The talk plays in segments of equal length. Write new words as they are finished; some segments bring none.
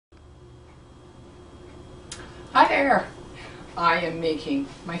Hi there! I am making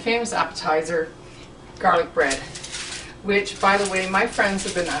my famous appetizer, garlic bread, which, by the way, my friends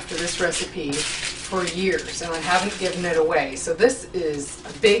have been after this recipe for years and I haven't given it away. So this is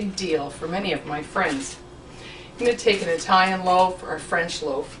a big deal for many of my friends. I'm going to take an Italian loaf or a French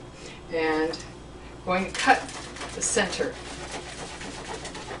loaf and I'm going to cut the center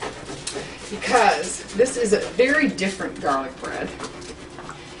because this is a very different garlic bread.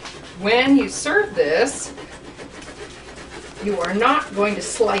 When you serve this, you are not going to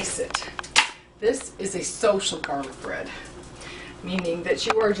slice it. This is a social garlic bread, meaning that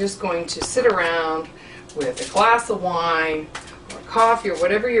you are just going to sit around with a glass of wine or coffee or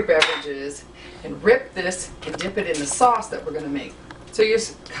whatever your beverage is and rip this and dip it in the sauce that we're going to make. So you're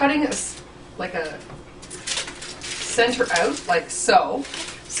cutting like a center out, like so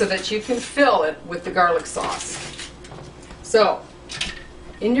that you can fill it with the garlic sauce. So,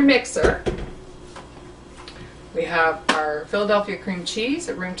 in your mixer, we have our Philadelphia cream cheese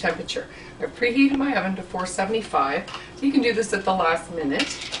at room temperature. I've preheated my oven to 475, so you can do this at the last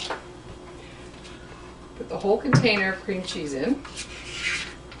minute. Put the whole container of cream cheese in.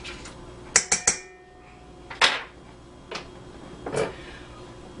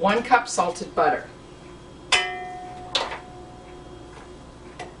 One cup salted butter.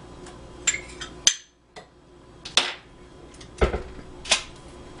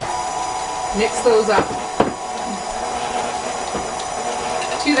 Mix those up.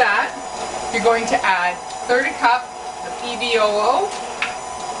 To that, you're going to add 1/3 cup of EVOO,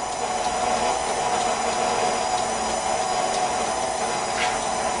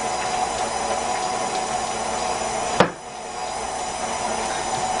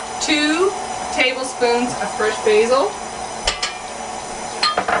 two tablespoons of fresh basil,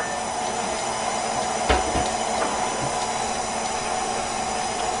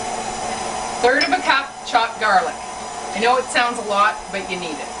 third of a cup chopped garlic. I know it sounds a lot, but you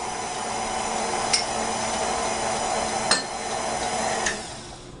need it.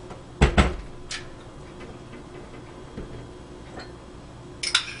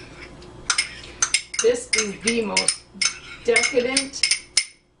 This is the most decadent,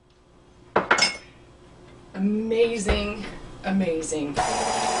 amazing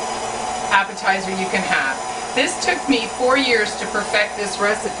appetizer you can have. This took me 4 years to perfect this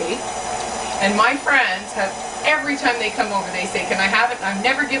recipe, and my friends have, every time they come over, they say, "Can I have it?" And I've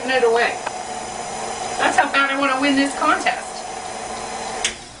never given it away. That's how bad I want to win this contest.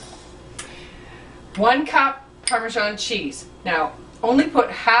 1 cup Parmesan cheese. Now, only put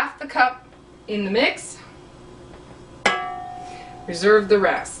half the cup in the mix. Reserve the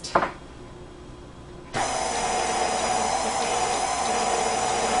rest.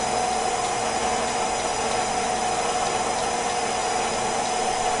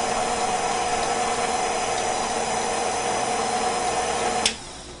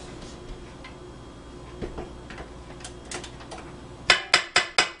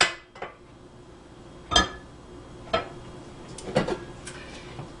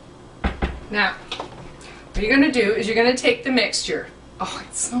 Now, what you're going to do is you're going to take the mixture. Oh,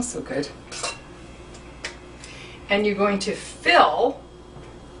 it smells so good. And you're going to fill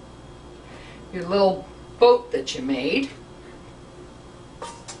your little boat that you made.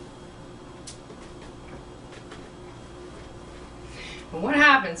 And what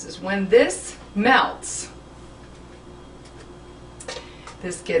happens is when this melts,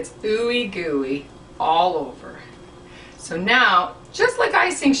 this gets ooey gooey all over. So now, just like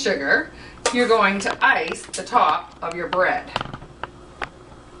icing sugar, you're going to ice the top of your bread.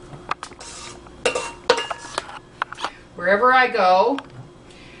 Wherever I go,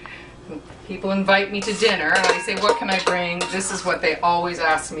 people invite me to dinner and I say, "What can I bring?" This is what they always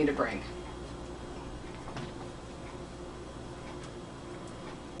ask me to bring.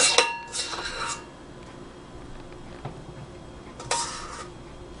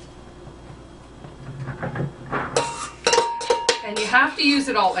 And you have to use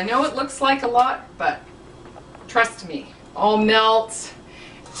it all. I know it looks like a lot, but trust me, all melts.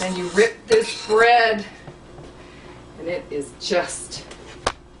 Then you rip this bread, and it is just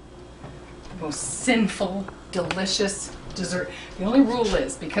the most sinful, delicious dessert. The only rule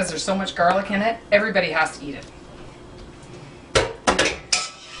is, because there's so much garlic in it, everybody has to eat it.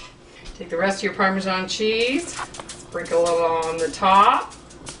 Take the rest of your Parmesan cheese, sprinkle it on the top.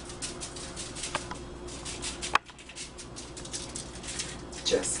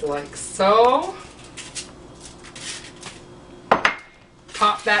 Just like so.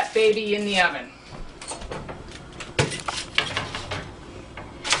 Pop that baby in the oven.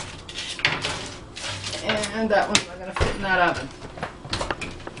 And that one's not going to fit in that oven.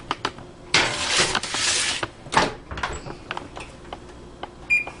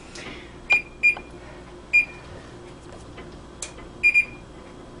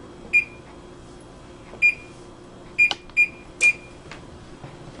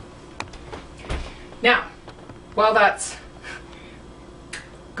 while that's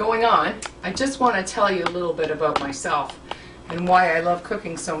going on, I just want to tell you a little bit about myself and why I love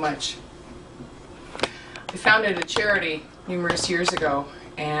cooking so much. I founded a charity numerous years ago,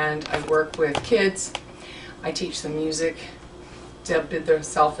 and I work with kids. I teach them music to build their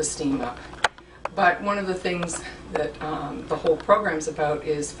self-esteem up. But one of the things that the whole program's about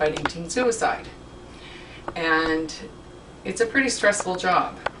is fighting teen suicide. And it's a pretty stressful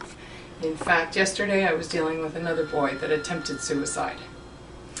job. In fact, yesterday I was dealing with another boy that attempted suicide.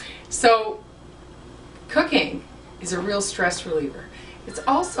 So, cooking is a real stress reliever. It's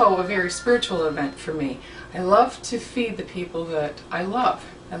also a very spiritual event for me. I love to feed the people that I love.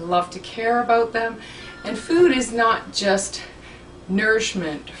 I love to care about them. And food is not just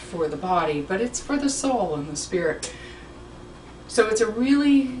nourishment for the body, but it's for the soul and the spirit. So it's a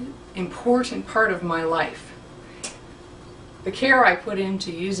really important part of my life. The care I put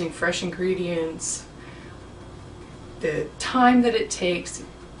into using fresh ingredients, the time that it takes,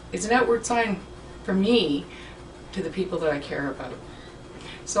 is an outward sign for me to the people that I care about.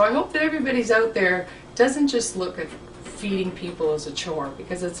 So I hope that everybody's out there doesn't just look at feeding people as a chore,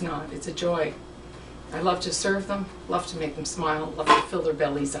 because it's not. It's a joy. I love to serve them, love to make them smile, love to fill their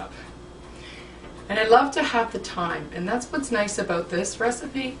bellies up. And I love to have the time, and that's what's nice about this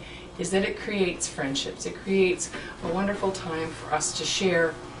recipe, is that it creates friendships. It creates a wonderful time for us to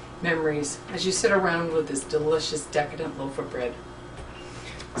share memories as you sit around with this delicious, decadent loaf of bread.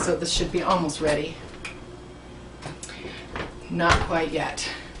 So this should be almost ready. Not quite yet.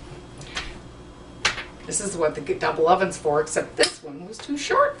 This is what the double oven's for, except this one was too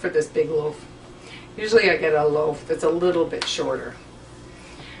short for this big loaf. Usually I get a loaf that's a little bit shorter.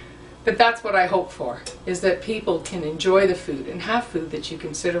 But that's what I hope for, is that people can enjoy the food and have food that you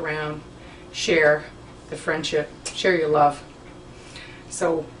can sit around, share the friendship, share your love.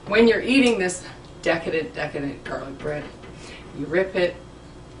 So when you're eating this decadent garlic bread, you rip it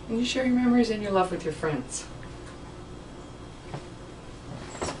and you share your memories and your love with your friends.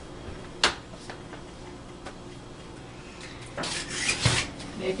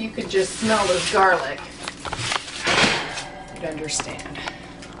 If you could just smell this garlic, you'd understand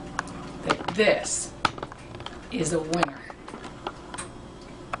that this is a winner.